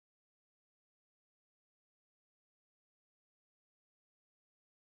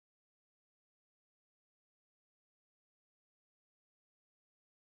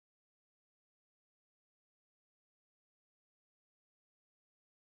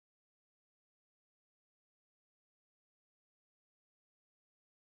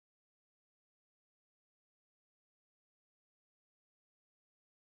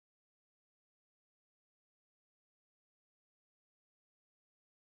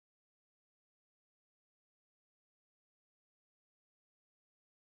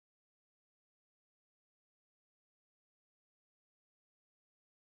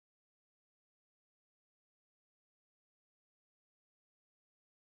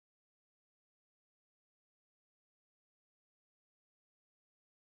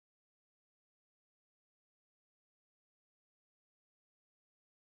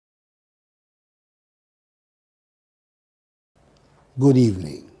Good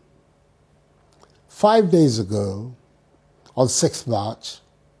evening. 5 days ago, on 6th March,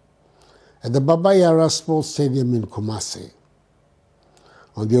 at the Baba Yara Sports Stadium in Kumasi,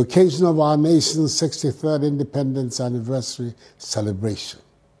 on the occasion of our nation's 63rd Independence Anniversary celebration,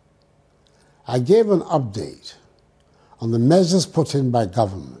 I gave an update on the measures put in by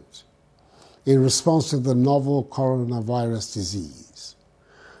government in response to the novel coronavirus disease,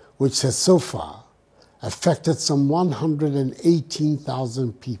 which has so far affected some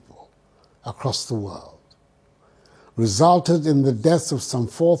 118,000 people across the world, resulted in the deaths of some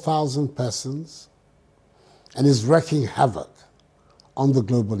 4,000 persons, and is wreaking havoc on the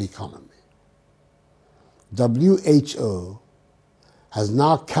global economy. WHO has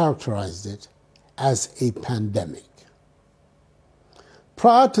now characterized it as a pandemic.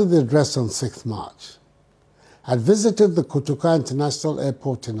 Prior to the address on 6th March, I visited the Kotoka International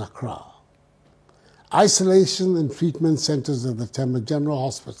Airport in Accra, isolation and treatment centers of the Tema General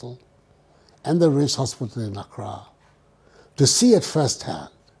Hospital and the Race Hospital in Accra, to see at first hand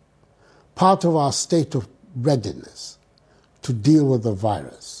part of our state of readiness to deal with the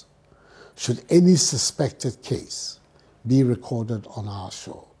virus, should any suspected case be recorded on our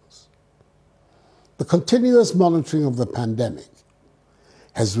shores. The continuous monitoring of the pandemic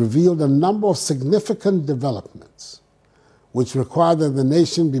has revealed a number of significant developments which require that the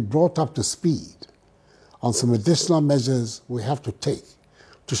nation be brought up to speed on some additional measures we have to take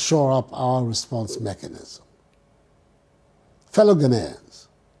to shore up our response mechanism. Fellow Ghanaians,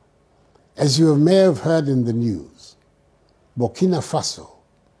 as you may have heard in the news, Burkina Faso,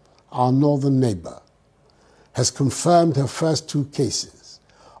 our northern neighbor, has confirmed her first 2 cases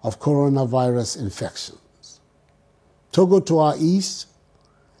of coronavirus infections. Togo to our east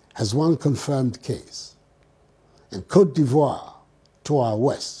has 1 confirmed case, and Côte d'Ivoire to our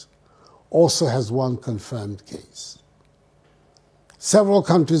west also has 1 confirmed case. Several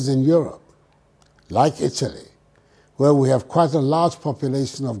countries in Europe, like Italy, where we have quite a large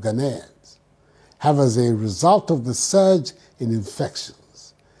population of Ghanaians, have, as a result of the surge in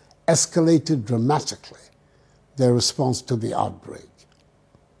infections, escalated dramatically their response to the outbreak.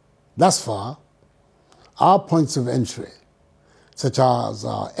 Thus far, our points of entry, such as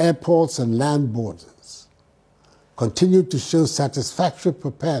our airports and land borders, continue to show satisfactory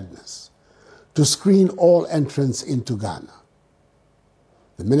preparedness to screen all entrants into Ghana.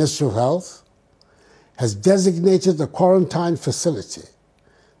 The Ministry of Health has designated a quarantine facility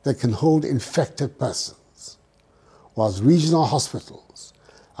that can hold infected persons, whilst regional hospitals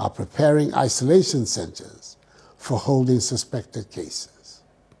are preparing isolation centers for holding suspected cases.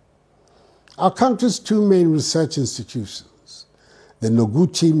 Our country's 2 main research institutions, the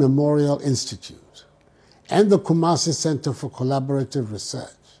Noguchi Memorial Institute and the Kumasi Center for Collaborative Research,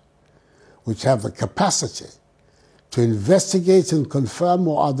 which have the capacity to investigate and confirm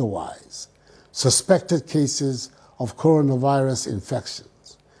or otherwise suspected cases of coronavirus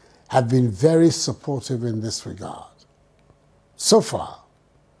infections, have been very supportive in this regard. So far,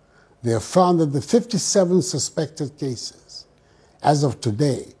 they have found that the 57 suspected cases, as of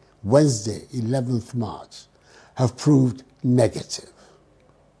today, Wednesday, 11th March, have proved negative.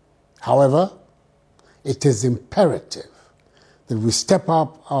 However, it is imperative that we step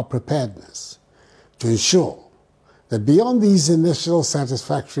up our preparedness to ensure that beyond these initial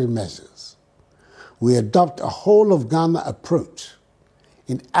satisfactory measures, we adopt a whole-of-Ghana approach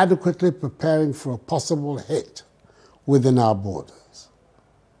in adequately preparing for a possible hit within our borders.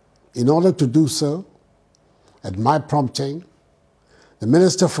 In order to do so, at my prompting, the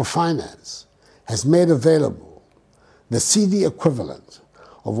Minister for Finance has made available the CD equivalent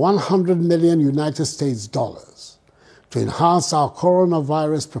of 100 million United States dollars to enhance our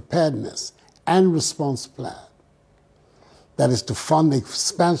coronavirus preparedness and response plan. That is to fund the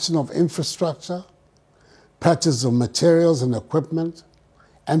expansion of infrastructure, purchase of materials and equipment,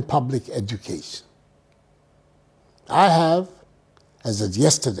 and public education. I have, as of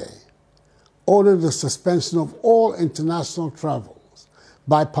yesterday, ordered the suspension of all international travels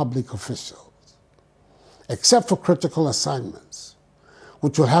by public officials, except for critical assignments,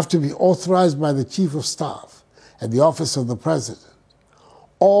 which will have to be authorized by the Chief of Staff at the Office of the President.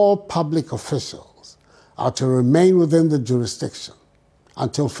 All public officials are to remain within the jurisdiction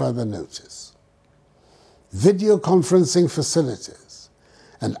until further notice. Video conferencing facilities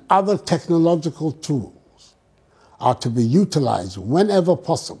and other technological tools are to be utilized whenever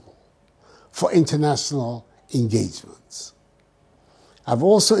possible for international engagements. I've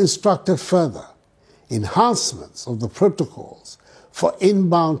also instructed further enhancements of the protocols for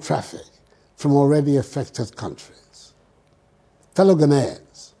inbound traffic from already affected countries. Fellow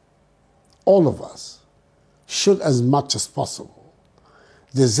Ghanaians, all of us should, as much as possible,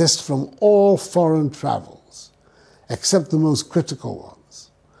 desist from all foreign travels, except the most critical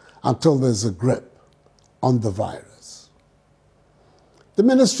ones, until there's a grip on the virus. The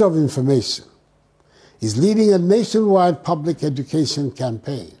Ministry of Information is leading a nationwide public education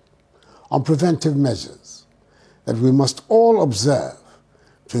campaign on preventive measures that we must all observe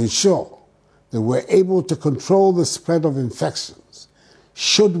to ensure that we're able to control the spread of infections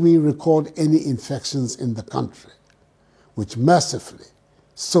should we record any infections in the country, which mercifully,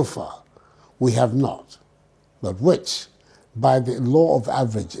 so far, we have not, but which, by the law of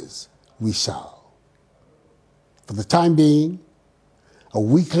averages, we shall. For the time being, a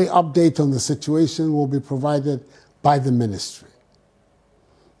weekly update on the situation will be provided by the ministry.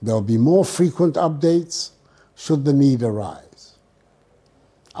 There will be more frequent updates should the need arise.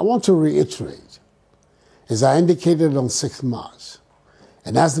 I want to reiterate, as I indicated on 6th March,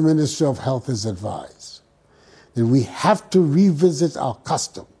 and as the Ministry of Health has advised, that we have to revisit our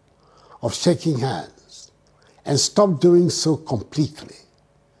custom of shaking hands and stop doing so completely.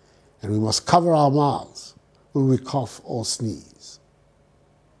 And we must cover our mouths when we cough or sneeze.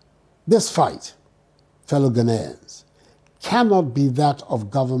 This fight, fellow Ghanaians, cannot be that of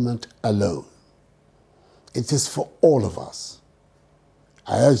government alone. It is for all of us.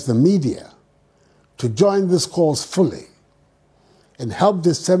 I urge the media to join this cause fully and help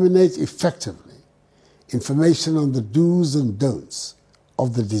disseminate effectively information on the do's and don'ts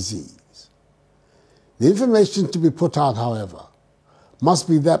of the disease. The information to be put out, however, must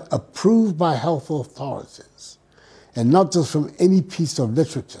be that approved by health authorities and not just from any piece of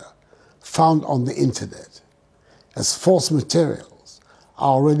literature found on the internet, as false materials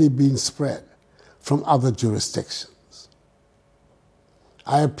are already being spread from other jurisdictions.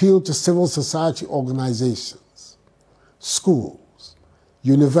 I appeal to civil society organizations, schools,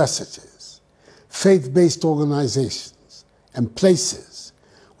 universities, faith-based organizations, and places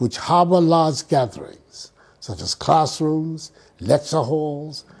which harbor large gatherings, such as classrooms, lecture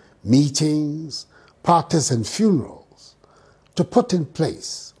halls, meetings, parties, and funerals, to put in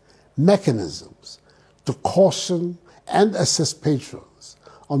place mechanisms to caution and assist patrons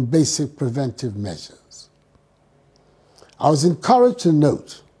on basic preventive measures. I was encouraged to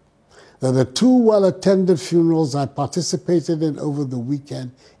note that the 2 well-attended funerals I participated in over the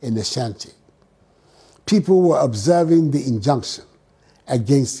weekend in Ashanti, people were observing the injunction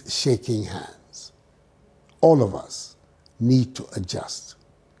against shaking hands. All of us need to adjust.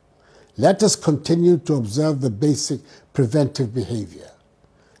 Let us continue to observe the basic preventive behavior,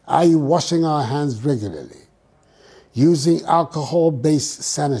 i.e. washing our hands regularly, using alcohol-based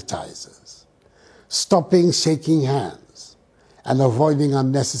sanitizers, stopping shaking hands, and avoiding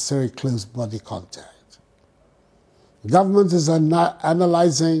unnecessary close body contact. Government is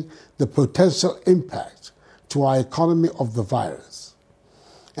analyzing the potential impact to our economy of the virus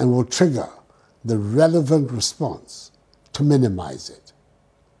and will trigger the relevant response to minimize it.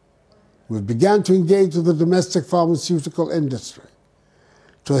 We've begun to engage with the domestic pharmaceutical industry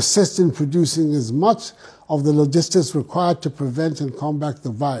to assist in producing as much of the logistics required to prevent and combat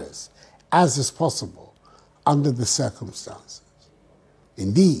the virus as is possible under the circumstances.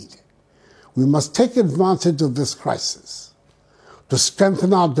 Indeed, we must take advantage of this crisis to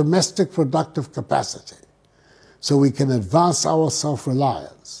strengthen our domestic productive capacity so we can advance our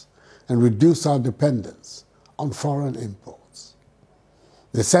self-reliance and reduce our dependence on foreign imports.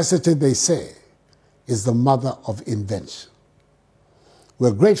 Necessity, they say, is the mother of invention.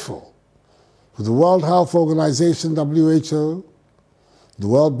 We're grateful to the World Health Organization, WHO, the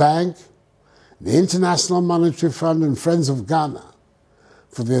World Bank, the International Monetary Fund, and Friends of Ghana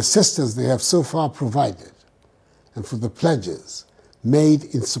for the assistance they have so far provided and for the pledges made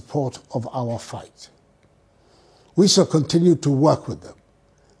in support of our fight. We shall continue to work with them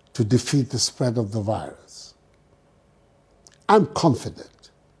to defeat the spread of the virus. I'm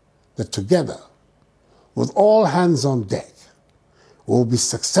confident that together, with all hands on deck, we'll be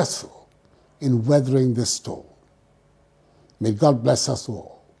successful in weathering this storm. May God bless us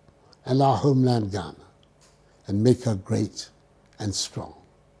all and our homeland Ghana and make her great and strong.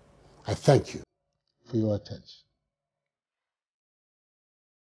 I thank you for your attention.